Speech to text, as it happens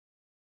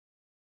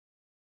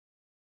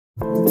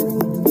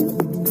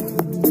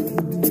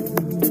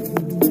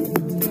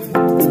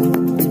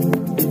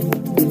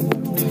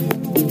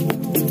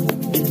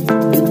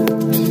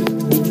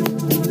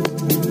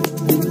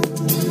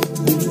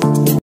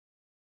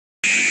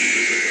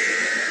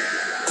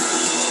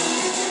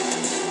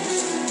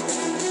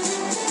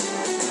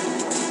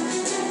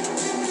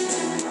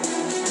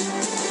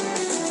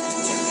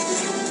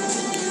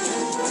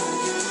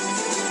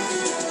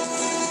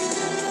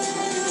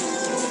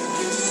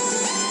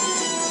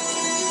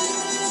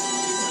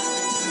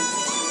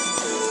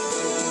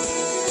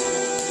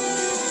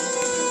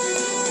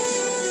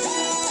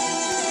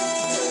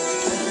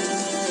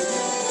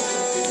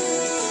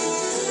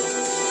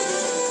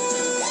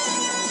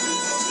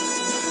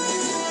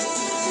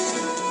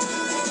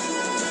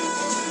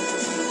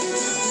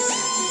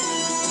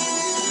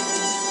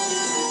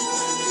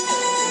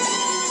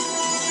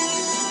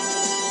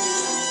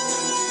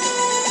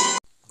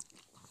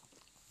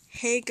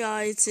Hey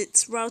guys,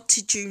 it's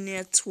Rowdy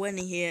Jr.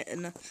 20 here,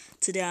 and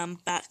today I'm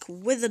back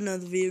with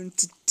another video. And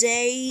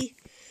today,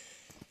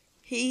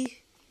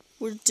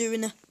 we're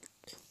doing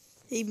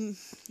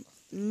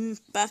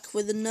back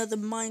with another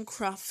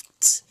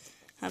Minecraft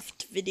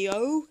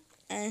video,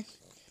 and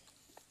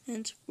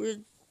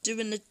we're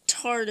doing a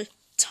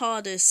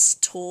TARDIS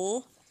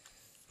tour,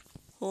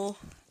 or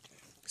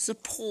it's a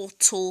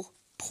portal.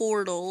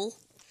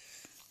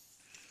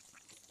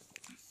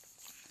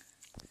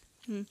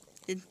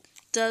 It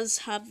does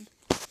have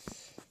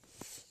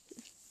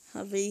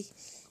a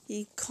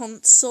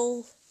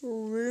console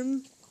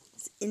room.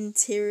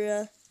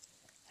 Interior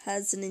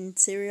has an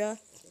interior.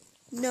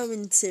 No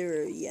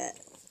interior yet.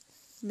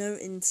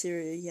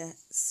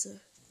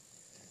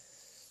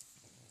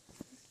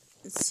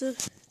 So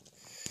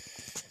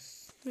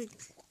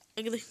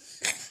I'm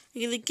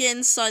gonna get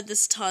inside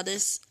this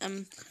TARDIS.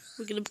 I'm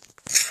gonna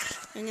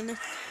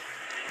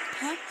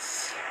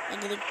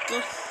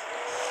go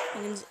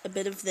a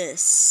bit of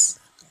this.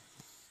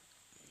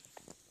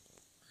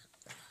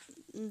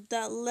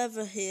 That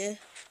lever here,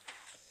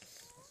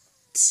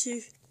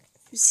 you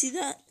see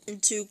that?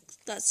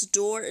 That's a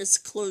door, it's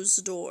a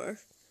closed door.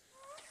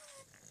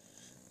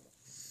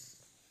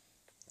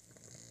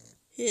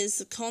 Here's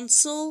the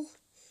console.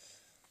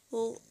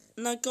 Well,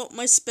 and I got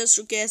my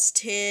special guest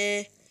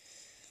here.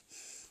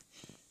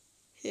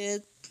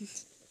 Here,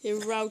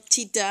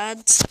 Rowdy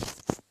Dad.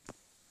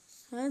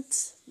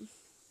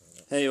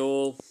 Hey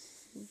all.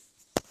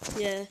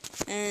 Yeah,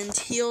 and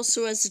he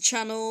also has a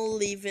channel,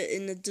 leave it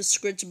in the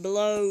description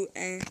below,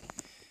 and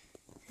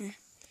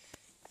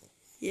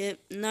yep,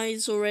 now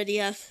he's already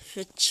have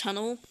a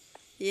channel,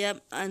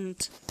 yep,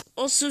 and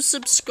also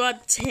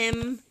subscribe to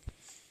him,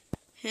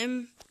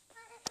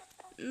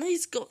 now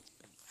he's got,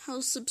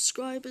 how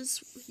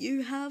subscribers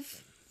you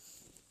have?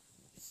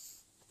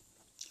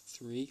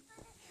 3.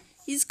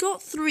 He's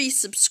got 3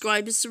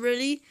 subscribers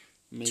already.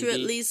 Maybe. To at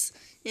least,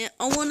 yeah,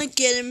 I want to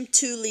get him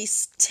to at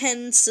least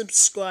 10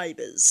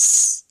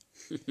 subscribers.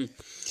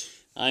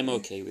 I'm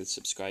okay with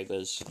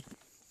subscribers.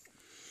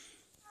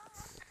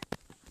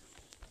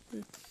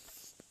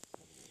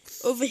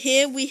 Over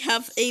here we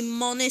have a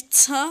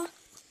monitor.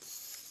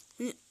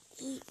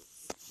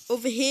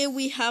 Over here.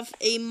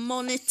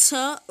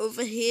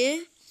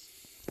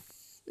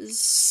 There's a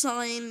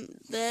sign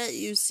there,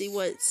 you see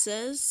what it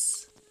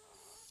says.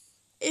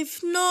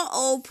 If not,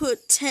 I'll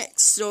put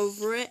text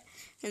over it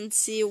and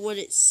see what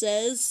it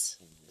says.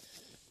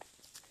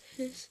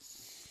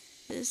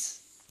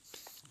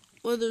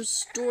 Well,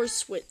 there's door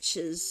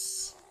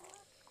switches.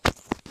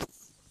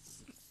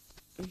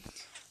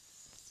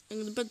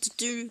 I'm about to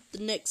do the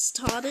next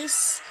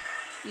TARDIS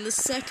in the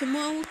second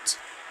world.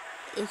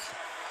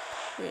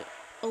 Okay.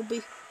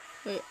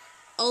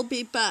 I'll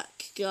be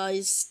back,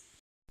 guys.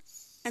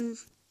 And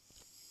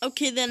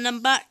okay, then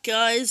I'm back,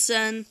 guys,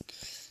 and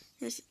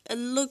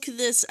look at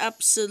this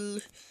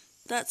absolute.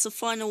 That's the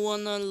final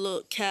one I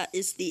look at,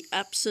 is the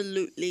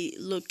absolutely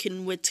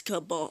looking Whitaker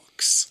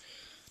box.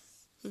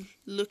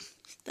 Look,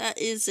 that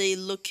is a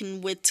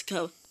looking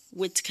Whitaker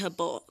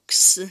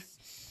box.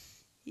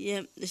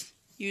 Yep,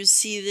 you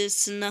see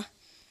this, and I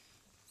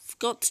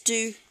forgot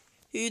to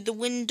do the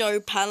window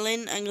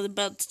paneling. I'm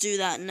about to do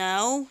that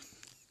now.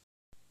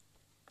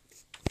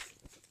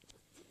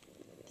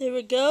 There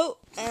we go,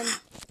 and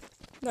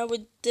now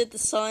we did the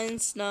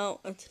signs. Now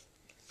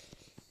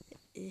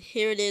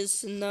here it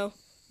is, and now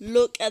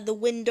look at the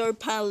window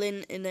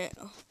paneling in it.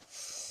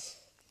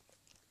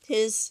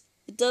 It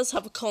does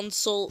have a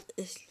console.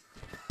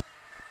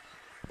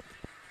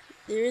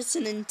 There is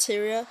an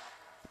interior.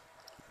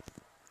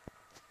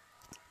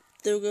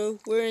 There we go.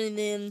 We're in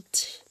the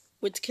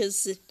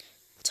Whitaker's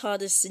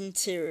TARDIS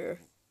interior.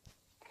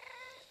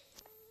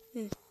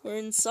 We're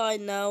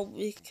inside now.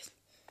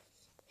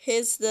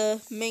 Here's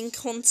the main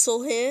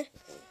console here.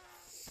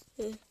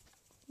 I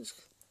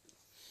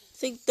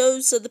think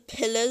those are the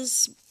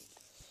pillars.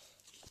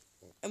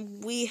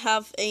 And we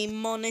have a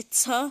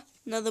monitor,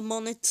 another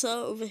monitor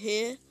over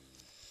here.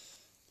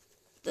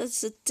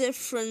 That's the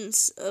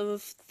difference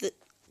of the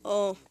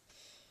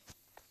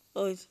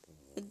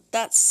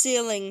that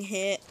ceiling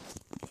here.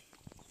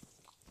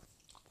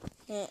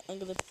 I'm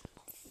gonna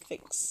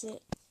fix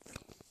it.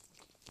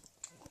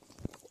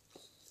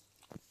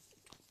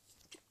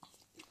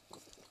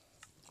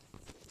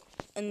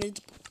 And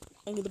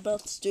I'm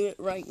about to do it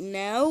right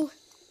now.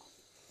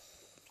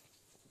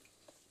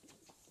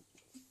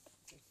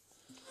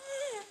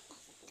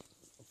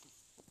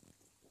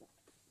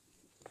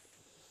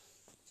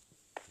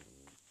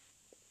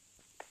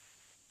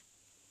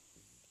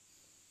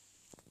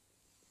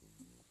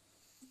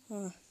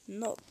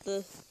 Not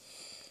the...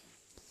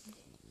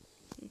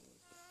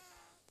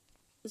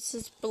 This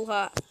is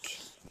black.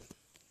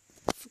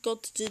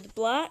 Forgot to do the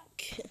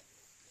black.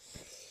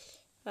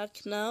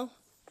 Back now.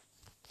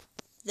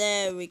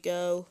 There we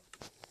go.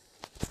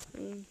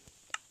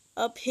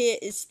 Up here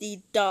is the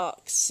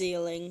dark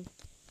ceiling.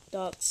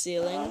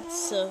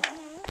 So,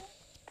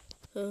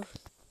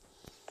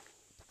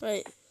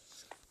 right.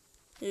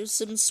 There's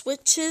some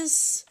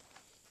switches.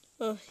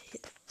 Oh,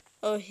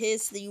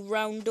 here's the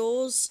round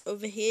doors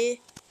over here.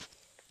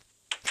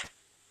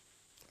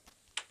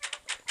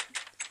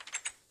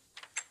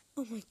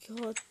 Oh my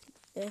god.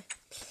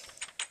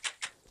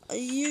 I'm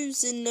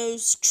using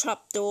those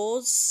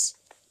trapdoors.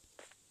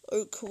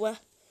 Oh,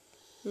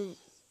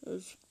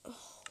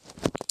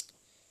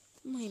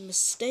 my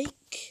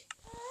mistake.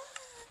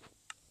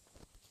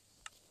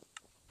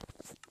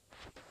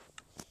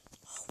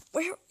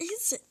 Where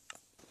is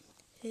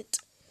it?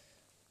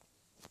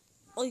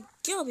 Oh, you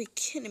gotta be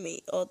kidding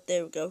me. Oh,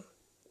 there we go.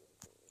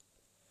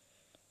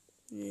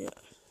 Yeah.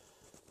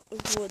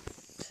 What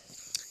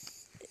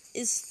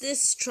is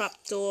this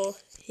trapdoor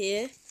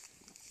here?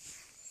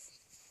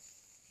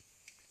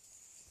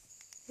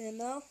 You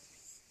know?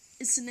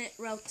 Isn't it,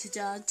 Routy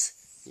Dad?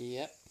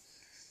 Yep.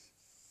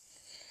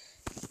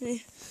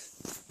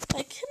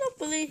 I cannot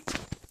believe...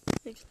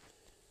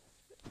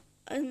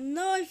 I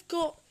know I've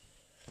got...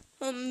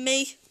 I've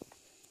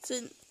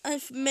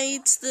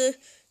made the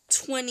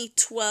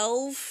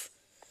 2012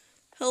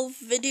 health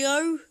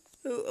video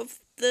of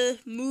the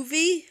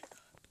movie.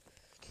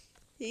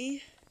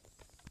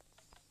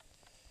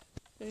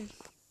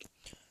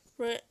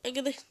 Right, I'm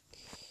gonna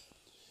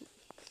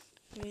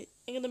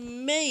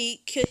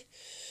make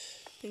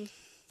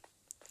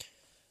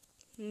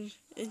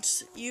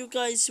it's you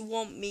guys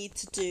want me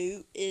to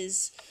do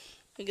is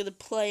I'm gonna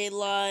play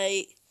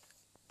like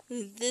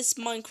this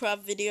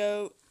Minecraft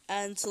video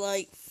and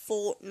like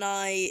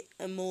Fortnite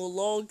and more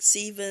logs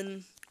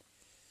even.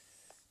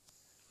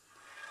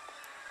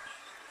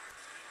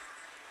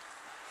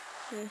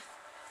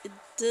 It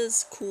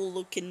does cool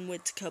looking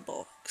Whitaker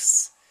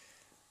box.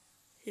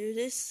 Here it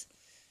is.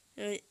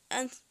 Alright,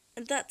 and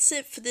that's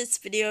it for this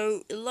video.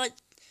 If you'd like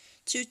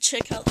to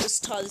check out this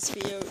TARDIS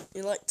video, if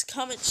you'd like to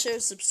comment, share,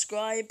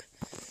 subscribe,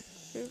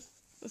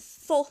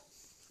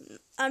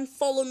 and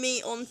follow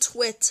me on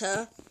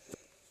Twitter.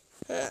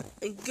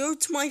 And go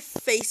to my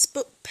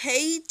Facebook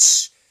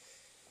page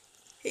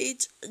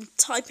and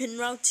type in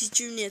Routy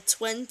Jr.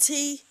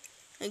 20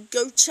 and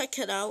go check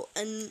it out,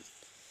 and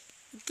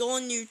go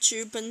on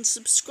YouTube and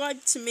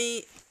subscribe to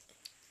me.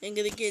 I'm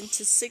gonna get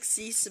into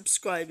 60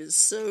 subscribers.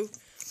 So,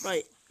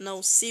 right, and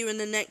I'll see you in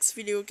the next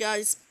video,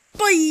 guys.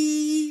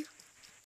 Bye!